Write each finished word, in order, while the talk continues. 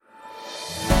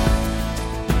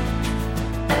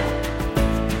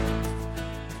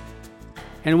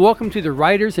and welcome to the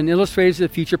Writers and Illustrators of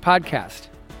the Future podcast.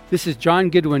 This is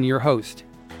John Goodwin, your host.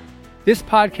 This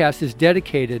podcast is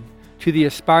dedicated to the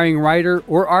aspiring writer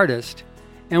or artist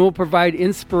and will provide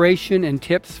inspiration and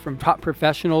tips from top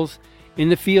professionals in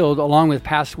the field, along with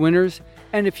past winners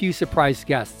and a few surprise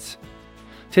guests.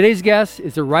 Today's guest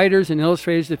is the Writers and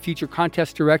Illustrators of the Future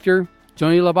contest director,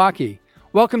 Joni Labaki.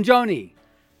 Welcome, Joni.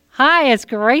 Hi, it's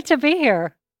great to be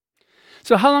here.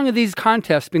 So how long have these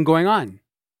contests been going on?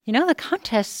 You know, the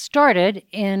contest started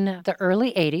in the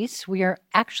early 80s. We are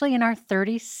actually in our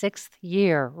 36th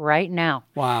year right now.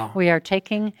 Wow. We are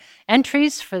taking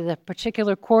entries for the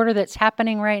particular quarter that's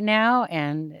happening right now,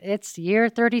 and it's year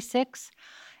 36,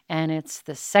 and it's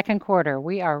the second quarter.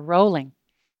 We are rolling.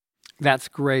 That's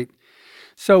great.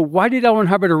 So why did L. Ron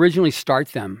Hubbard originally start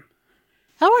them?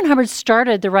 L. Ron Hubbard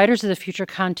started the Writers of the Future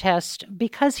contest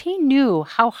because he knew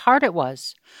how hard it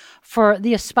was for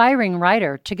the aspiring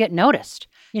writer to get noticed.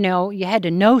 You know, you had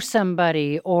to know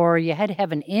somebody, or you had to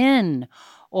have an in,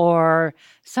 or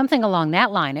something along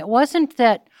that line. It wasn't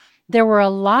that there were a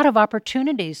lot of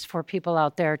opportunities for people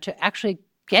out there to actually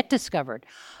get discovered.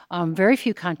 Very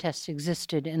few contests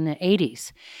existed in the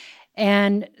 80s.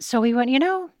 And so he went,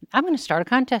 I'm going to start a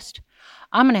contest.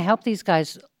 I'm going to help these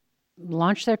guys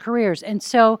launch their careers. And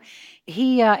so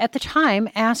he, at the time,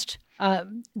 asked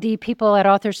the people at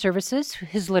Author Services,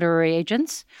 his literary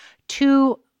agents,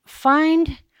 to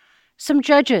find some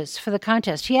judges for the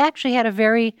contest. He actually had a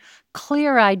very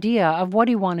clear idea of what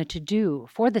he wanted to do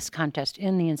for this contest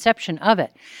in the inception of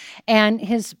it. And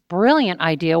his brilliant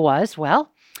idea was,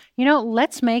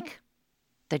 let's make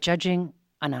the judging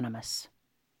anonymous.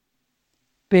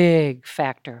 Big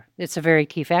factor. It's a very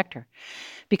key factor.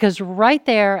 Because right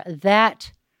there,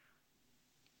 that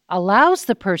allows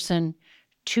the person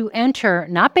to enter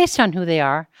not based on who they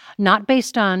are, not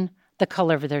based on the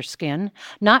color of their skin,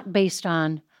 not based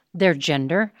on their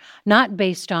gender, not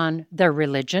based on their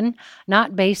religion,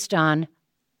 not based on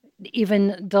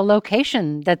even the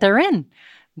location that they're in.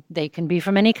 They can be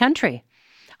from any country.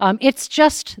 It's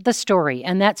just the story,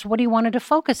 and that's what he wanted to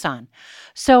focus on.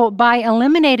 So by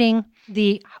eliminating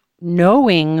the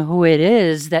knowing who it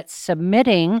is that's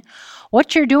submitting,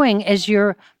 what you're doing is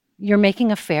you're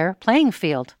making a fair playing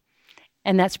field.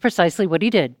 And that's precisely what he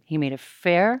did. He made a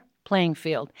fair playing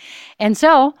field. And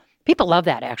so people love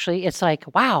that, actually. It's like,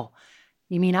 wow,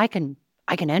 you mean I can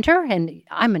enter, and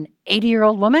I'm an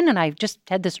 80-year-old woman and I've just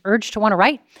had this urge to want to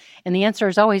write? And the answer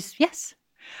is always yes.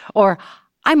 Or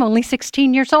I'm only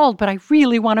 16 years old, but I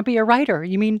really want to be a writer.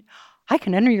 You mean I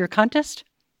can enter your contest?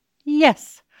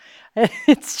 Yes.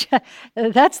 That's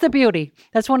the beauty.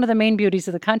 That's one of the main beauties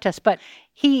of the contest. But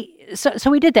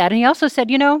so he did that. And he also said,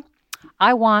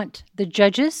 I want the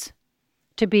judges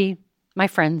to be my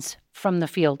friends from the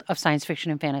field of science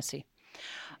fiction and fantasy.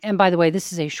 And by the way,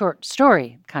 this is a short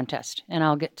story contest, and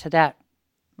I'll get to that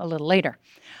a little later.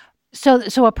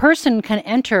 So a person can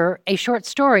enter a short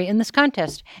story in this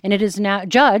contest, and it is now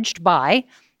judged by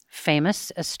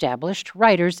famous, established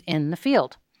writers in the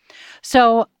field.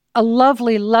 So a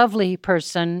lovely, lovely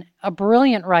person, a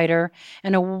brilliant writer,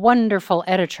 and a wonderful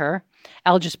editor,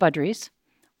 Algis Budrys,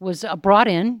 was brought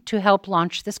in to help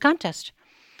launch this contest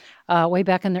way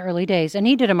back in the early days. And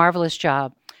he did a marvelous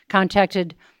job,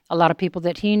 contacted a lot of people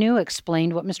that he knew,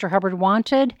 explained what Mr. Hubbard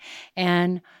wanted,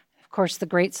 and of course the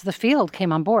greats of the field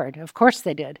came on board. Of course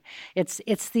they did.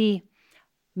 It's the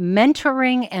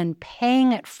mentoring and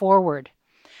paying it forward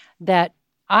that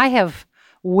I have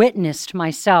witnessed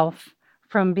myself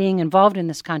from being involved in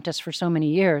this contest for so many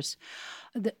years.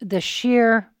 The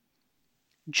sheer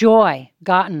joy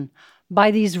gotten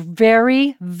by these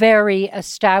very, very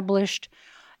established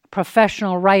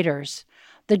professional writers,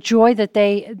 the joy that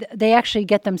they actually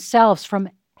get themselves from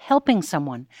helping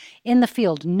someone in the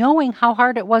field, knowing how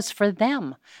hard it was for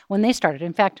them when they started.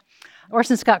 In fact,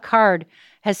 Orson Scott Card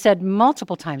has said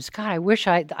multiple times, God, I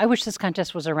wish this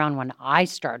contest was around when I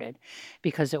started,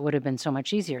 because it would have been so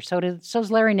much easier. So's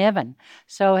Larry Niven.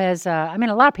 So has, a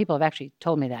lot of people have actually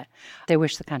told me that. They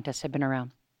wish the contest had been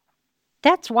around.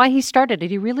 That's why he started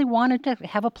it. He really wanted to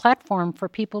have a platform for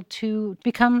people to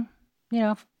become,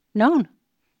 known,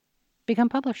 become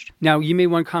published. Now, you made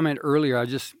one comment earlier. I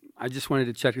just wanted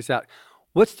to check this out.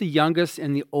 What's the youngest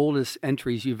and the oldest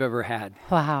entries you've ever had?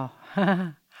 Wow.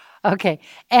 Okay.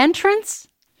 Entrants?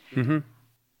 Mm-hmm.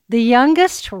 The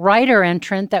youngest writer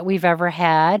entrant that we've ever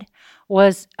had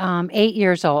was 8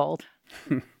 years old.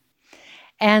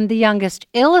 And the youngest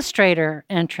illustrator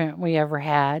entrant we ever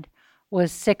had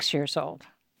was 6 years old.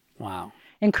 Wow.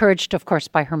 Encouraged, of course,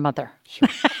 by her mother.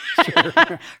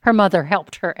 Sure. Her mother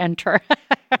helped her enter.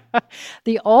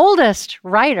 The oldest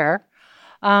writer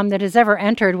that has ever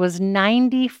entered was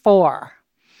 94.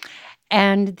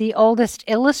 And the oldest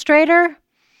illustrator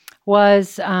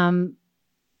was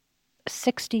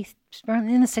 60,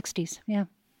 in the 60s. Yeah.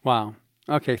 Wow.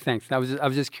 Okay, thanks. I was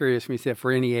just curious when you said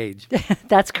for any age.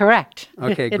 That's correct.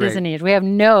 Okay, It great. is an age. We have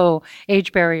no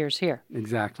age barriers here.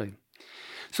 Exactly.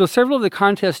 So several of the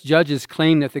contest judges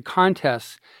claim that the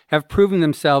contests have proven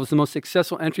themselves the most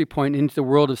successful entry point into the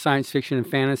world of science fiction and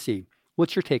fantasy.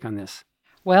 What's your take on this?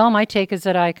 Well, my take is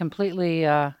that I completely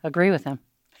agree with them.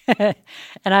 And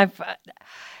I've,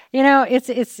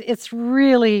 it's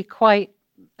really quite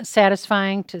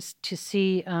satisfying to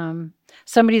see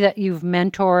somebody that you've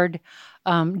mentored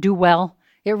do well.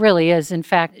 It really is. In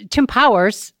fact, Tim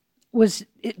Powers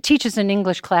teaches an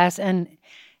English class, and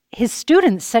his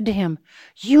students said to him,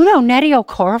 "You know Nnedi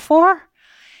Okorafor?"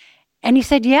 And he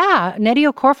said, "Yeah,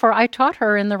 Nnedi Okorafor, I taught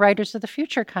her in the Writers of the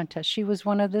Future contest. She was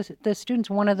one of the students,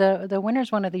 one of the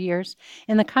winners one of the years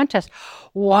in the contest."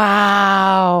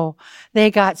 Wow.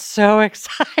 They got so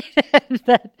excited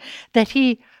that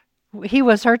he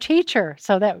was her teacher.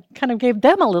 So that kind of gave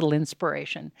them a little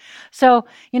inspiration. So,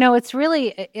 it's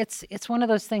really, it's one of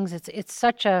those things, it's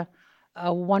such a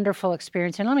wonderful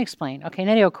experience. And let me explain. Okay,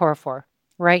 Nnedi Okorafor,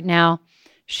 right now,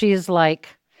 she's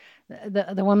like,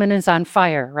 the woman is on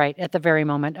fire right at the very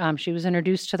moment. She was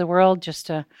introduced to the world just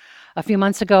a few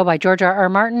months ago by George R.R.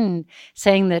 Martin,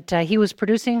 saying that he was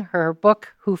producing her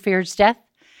book, Who Fears Death,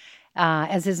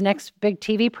 as his next big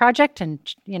TV project. And,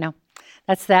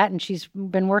 that's that. And she's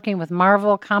been working with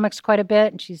Marvel Comics quite a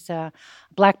bit. And she's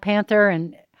Black Panther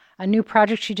and a new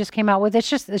project she just came out with. It's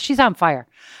just, she's on fire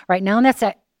right now. And that's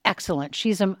excellent.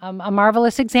 She's a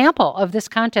marvelous example of this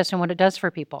contest and what it does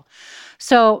for people.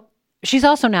 So she's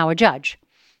also now a judge.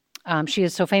 She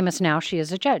is so famous now, she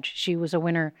is a judge. She was a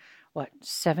winner,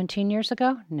 17 years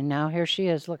ago? And now here she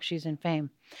is. Look, she's in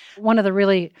fame. One of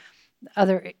the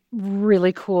other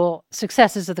really cool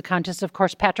successes of the contest, of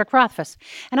course, Patrick Rothfuss.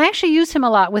 And I actually use him a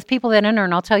lot with people that enter,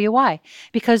 and I'll tell you why.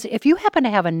 Because if you happen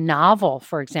to have a novel,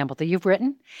 for example, that you've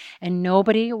written, and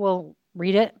nobody will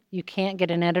read it, you can't get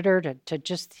an editor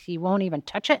he won't even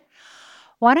touch it,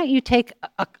 why don't you take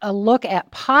a look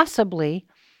at possibly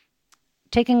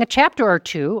taking a chapter or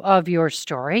two of your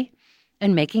story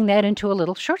and making that into a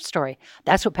little short story.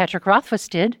 That's what Patrick Rothfuss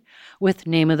did with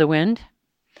Name of the Wind.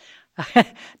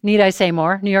 Need I say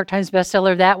more? New York Times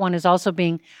bestseller. That one is also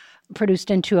being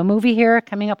produced into a movie here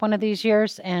coming up one of these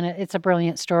years, and it's a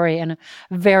brilliant story and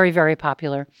very, very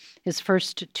popular. His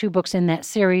first two books in that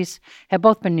series have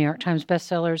both been New York Times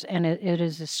bestsellers, and it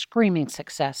is a screaming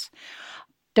success.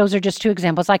 Those are just two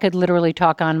examples. I could literally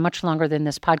talk on much longer than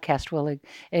this podcast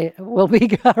will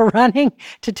be running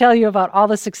to tell you about all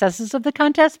the successes of the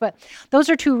contest, but those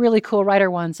are two really cool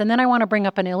writer ones. And then I want to bring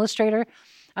up an illustrator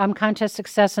contest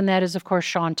success, and that is, of course,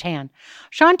 Shaun Tan.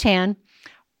 Shaun Tan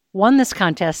won this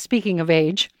contest, speaking of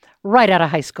age, right out of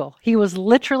high school. He was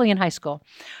literally in high school.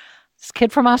 This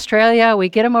kid from Australia, we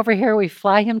get him over here, we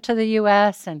fly him to the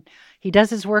U.S., and he does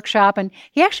his workshop, and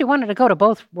he actually wanted to go to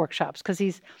both workshops because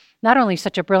he's not only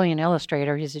such a brilliant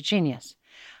illustrator, he's a genius,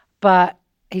 but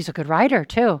he's a good writer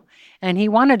too. And he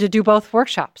wanted to do both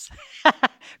workshops.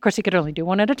 Of course, he could only do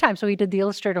one at a time, so he did the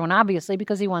illustrator one, obviously,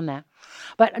 because he won that.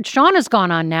 But Shaun has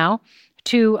gone on now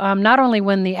to not only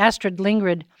win the Astrid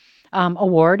Lindgren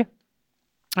Award,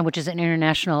 which is an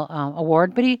international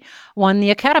award, but he won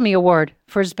the Academy Award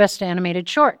for his Best Animated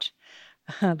Short,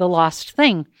 The Lost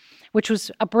Thing, which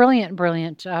was a brilliant,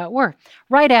 brilliant work.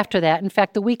 Right after that, in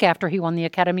fact, the week after he won the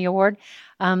Academy Award,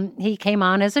 he came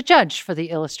on as a judge for the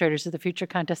Illustrators of the Future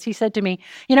contest. He said to me,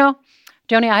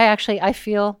 Joni,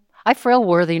 I feel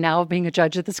worthy now of being a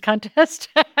judge at this contest.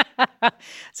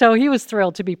 So he was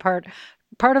thrilled to be part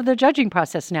of the judging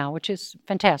process now, which is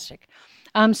fantastic.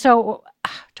 So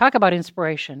talk about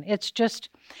inspiration.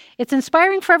 It's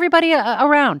inspiring for everybody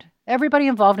around. Everybody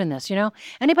involved in this,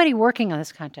 anybody working on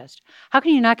this contest. How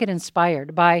can you not get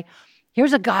inspired by,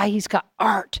 here's a guy, he's got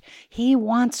art. He's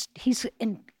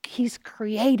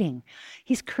creating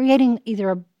either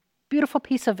a beautiful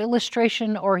piece of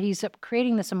illustration or he's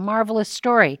creating this marvelous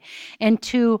story. And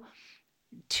to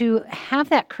have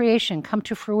that creation come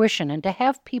to fruition and to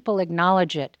have people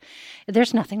acknowledge it,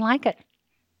 there's nothing like it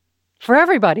for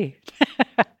everybody.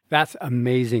 That's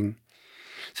amazing.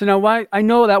 So now, I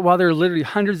know that while there are literally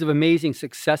hundreds of amazing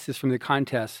successes from the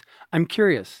contest, I'm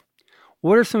curious,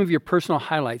 what are some of your personal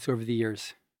highlights over the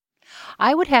years?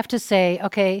 I would have to say,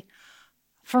 okay,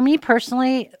 for me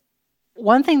personally,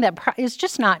 one thing that is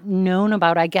just not known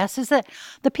about, I guess, is that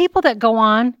the people that go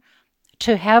on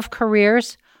to have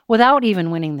careers without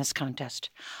even winning this contest.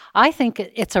 I think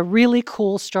it's a really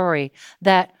cool story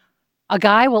that a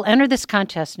guy will enter this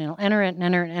contest and he'll enter it and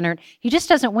enter it and enter it. He just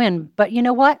doesn't win. But you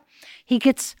know what? He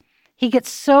gets he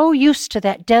gets so used to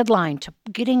that deadline, to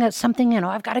getting something in. Oh,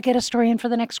 I've got to get a story in for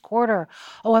the next quarter.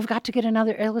 Oh, I've got to get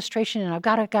another illustration in. I've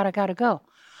got to go.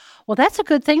 Well, that's a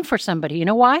good thing for somebody. You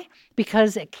know why?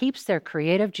 Because it keeps their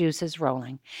creative juices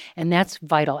rolling, and that's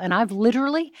vital. And I've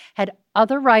literally had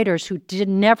other writers who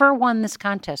never won this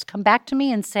contest come back to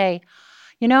me and say,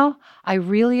 you know, I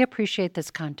really appreciate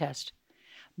this contest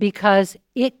because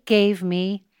it gave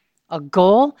me a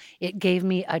goal. It gave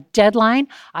me a deadline.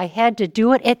 I had to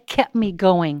do it. It kept me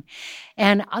going.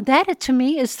 And that, to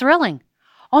me, is thrilling.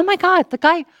 Oh, my God, the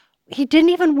guy, he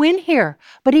didn't even win here,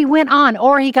 but he went on,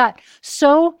 or he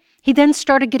then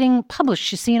started getting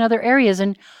published, you see, in other areas.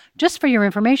 And just for your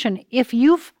information, if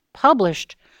you've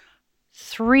published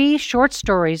 3 short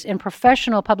stories in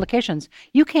professional publications,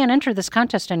 you can't enter this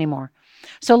contest anymore.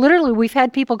 So literally, we've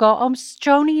had people go, oh,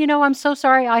 Joni, you know, I'm so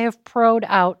sorry, I have pro'd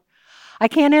out. I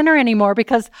can't enter anymore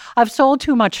because I've sold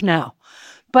too much now.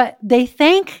 But they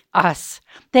thank us.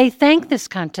 They thank this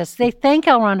contest. They thank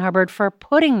L. Ron Hubbard for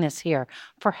putting this here,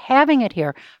 for having it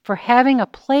here, for having a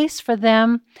place for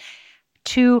them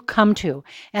to come to.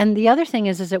 And the other thing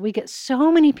is that we get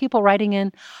so many people writing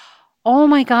in, oh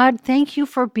my God, thank you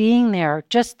for being there.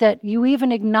 Just that you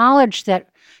even acknowledged that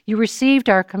you received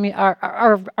our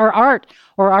art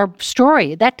or our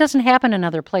story. That doesn't happen in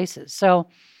other places. So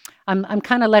I'm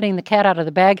kind of letting the cat out of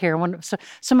the bag here.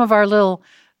 Some of our little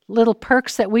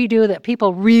perks that we do that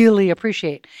people really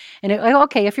appreciate. And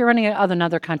okay, if you're running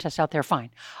another contest out there,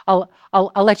 fine. I'll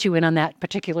let you in on that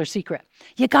particular secret.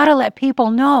 You got to let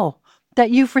people know that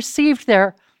you've received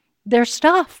their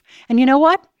stuff. And you know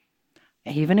what? I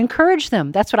even encourage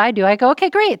them. That's what I do. I go, okay,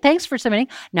 great. Thanks for submitting.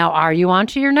 Now, are you on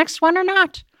to your next one or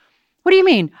not? What do you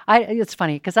mean? It's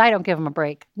funny because I don't give them a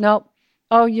break. Nope.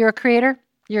 Oh, you're a creator?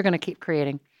 You're going to keep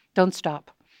creating. Don't stop.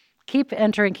 Keep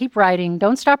entering. Keep writing.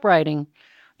 Don't stop writing.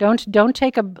 Don't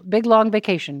take a big, long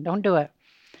vacation. Don't do it.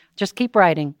 Just keep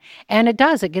writing. And it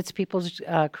does. It gets people's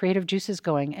creative juices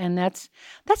going. And that's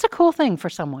a cool thing for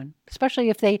someone, especially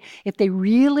if they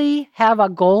really have a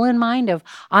goal in mind of,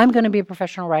 I'm going to be a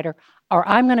professional writer or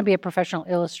I'm going to be a professional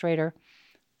illustrator,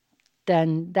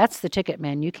 then that's the ticket,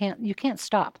 man. You can't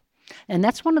stop. And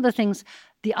that's one of the things.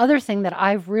 The other thing that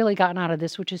I've really gotten out of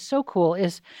this, which is so cool,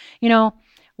 is, you know,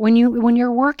 when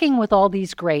you're working with all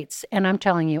these greats, and I'm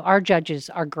telling you, our judges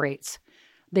are greats.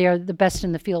 They are the best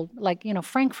in the field. Like, you know,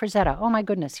 Frank Frazetta, oh my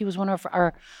goodness, he was one of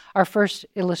our first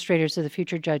illustrators of the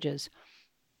future judges.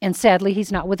 And sadly,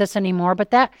 he's not with us anymore.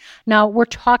 But now we're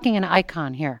talking an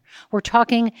icon here. We're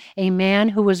talking a man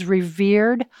who was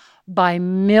revered by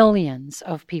millions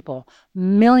of people,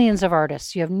 millions of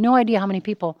artists. You have no idea how many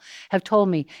people have told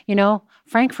me, you know,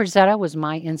 Frank Frazetta was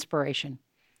my inspiration,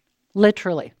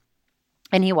 literally.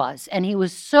 And he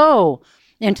was so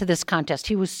into this contest.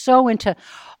 He was so into,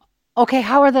 okay,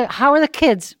 how are the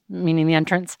kids, meaning the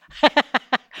entrants?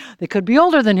 They could be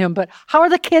older than him, but how are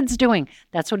the kids doing?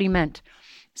 That's what he meant.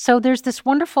 So there's this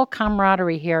wonderful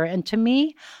camaraderie here. And to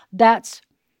me, that's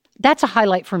a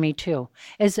highlight for me too,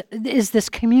 is this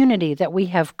community that we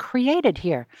have created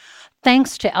here,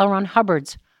 thanks to L. Ron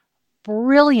Hubbard's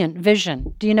brilliant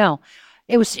vision. Do you know?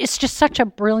 It's just such a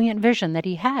brilliant vision that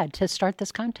he had to start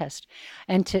this contest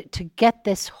and to get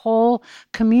this whole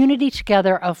community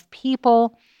together of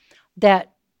people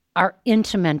that are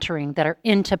into mentoring, that are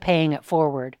into paying it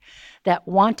forward, that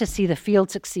want to see the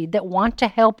field succeed, that want to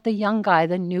help the young guy,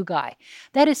 the new guy.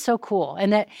 That is so cool.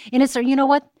 And it's, you know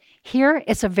what? Here,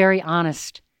 it's a very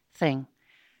honest thing.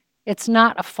 It's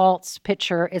not a false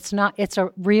picture. It's a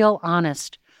real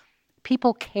honest.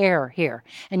 People care here.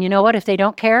 And you know what? If they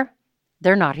don't care,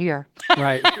 they're not here.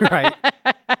 Right.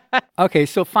 Okay,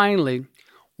 so finally,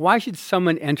 why should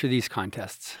someone enter these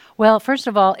contests? Well, first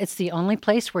of all, it's the only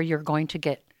place where you're going to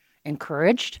get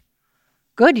encouraged.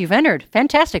 Good, you've entered.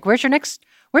 Fantastic. Where's your next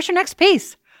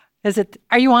piece?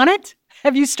 Are you on it?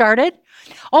 Have you started?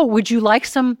 Oh, would you like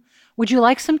some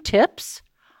tips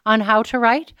on how to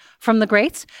write from the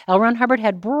greats? L. Ron Hubbard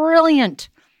had brilliant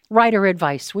writer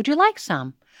advice. Would you like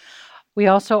some? We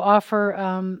also offer,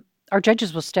 our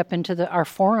judges will step into our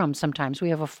forum sometimes. We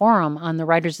have a forum on the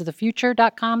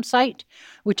writersofthefuture.com site,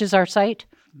 which is our site.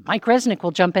 Mike Resnick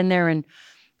will jump in there and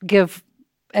give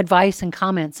advice and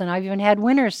comments. And I've even had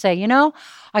winners say, you know,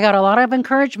 I got a lot of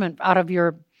encouragement out of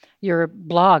your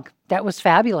blog. That was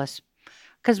fabulous.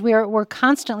 Because we're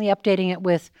constantly updating it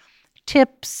with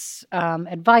tips,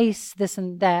 advice, this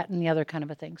and that, and the other kind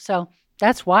of a thing. So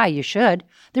that's why you should.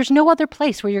 There's no other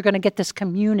place where you're going to get this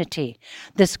community,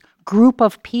 this group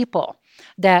of people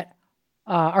that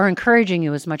are encouraging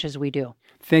you as much as we do.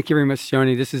 Thank you very much,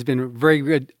 Joni. This has been a very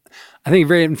good, I think,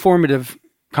 very informative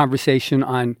conversation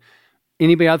on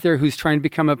Anybody out there who's trying to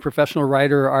become a professional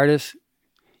writer or artist,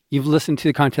 you've listened to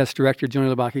the contest director,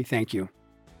 Joni Labaki. Thank you.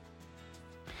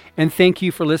 And thank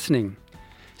you for listening.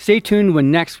 Stay tuned when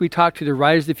next we talk to the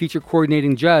Writers of the Future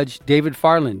coordinating judge, David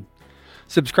Farland.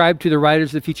 Subscribe to the Writers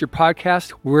of the Future podcast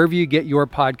wherever you get your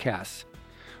podcasts.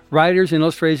 Writers and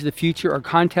Illustrators of the Future are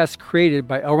contests created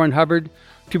by L. Ron Hubbard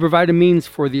to provide a means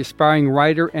for the aspiring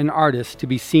writer and artist to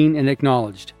be seen and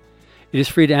acknowledged. It is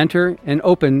free to enter and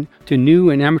open to new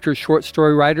and amateur short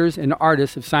story writers and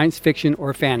artists of science fiction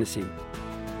or fantasy.